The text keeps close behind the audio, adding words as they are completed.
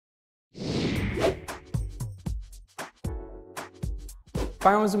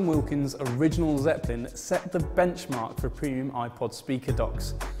Bowers & Wilkins' original Zeppelin set the benchmark for premium iPod speaker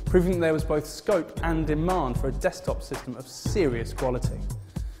docks, proving that there was both scope and demand for a desktop system of serious quality.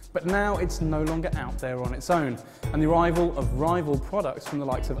 But now it's no longer out there on its own, and the arrival of rival products from the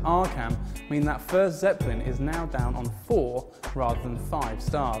likes of Arcam mean that first Zeppelin is now down on 4 rather than 5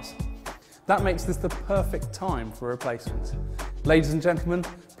 stars. That makes this the perfect time for a replacement. Ladies and gentlemen,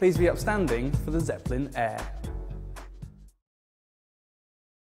 please be upstanding for the Zeppelin Air.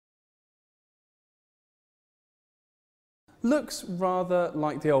 Looks rather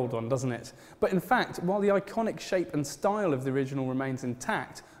like the old one, doesn't it? But in fact, while the iconic shape and style of the original remains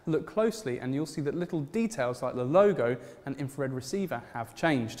intact, look closely and you'll see that little details like the logo and infrared receiver have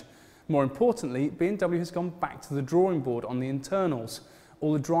changed. More importantly, B&W has gone back to the drawing board on the internals.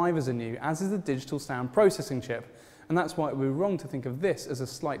 All the drivers are new, as is the digital sound processing chip, and that's why it would be wrong to think of this as a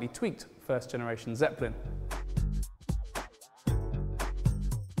slightly tweaked first generation Zeppelin.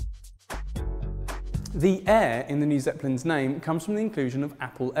 The Air in the new Zeppelin's name comes from the inclusion of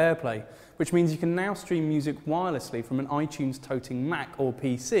Apple AirPlay, which means you can now stream music wirelessly from an iTunes-toting Mac or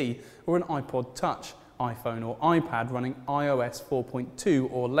PC or an iPod Touch, iPhone or iPad running iOS 4.2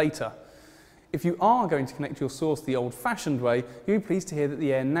 or later. If you are going to connect your source the old-fashioned way, you'll be pleased to hear that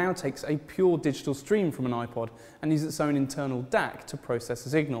the Air now takes a pure digital stream from an iPod and uses its own internal DAC to process the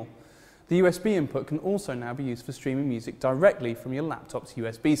signal. The USB input can also now be used for streaming music directly from your laptop's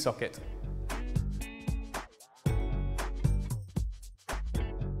USB socket.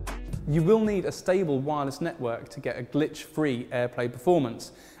 You will need a stable wireless network to get a glitch-free AirPlay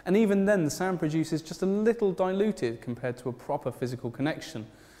performance, and even then the sound produced is just a little diluted compared to a proper physical connection.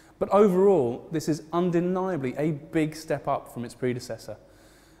 But overall, this is undeniably a big step up from its predecessor.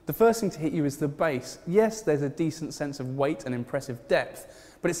 The first thing to hit you is the bass. Yes, there's a decent sense of weight and impressive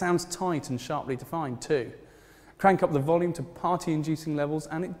depth, but it sounds tight and sharply defined too. Crank up the volume to party-inducing levels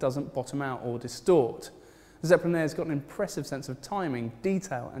and it doesn't bottom out or distort. The Zeppelin Air's got an impressive sense of timing,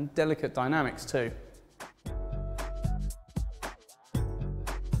 detail and delicate dynamics too.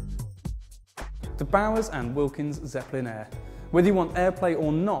 The Bowers & Wilkins Zeppelin Air. Whether you want AirPlay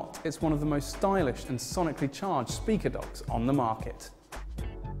or not, it's one of the most stylish and sonically charged speaker docks on the market.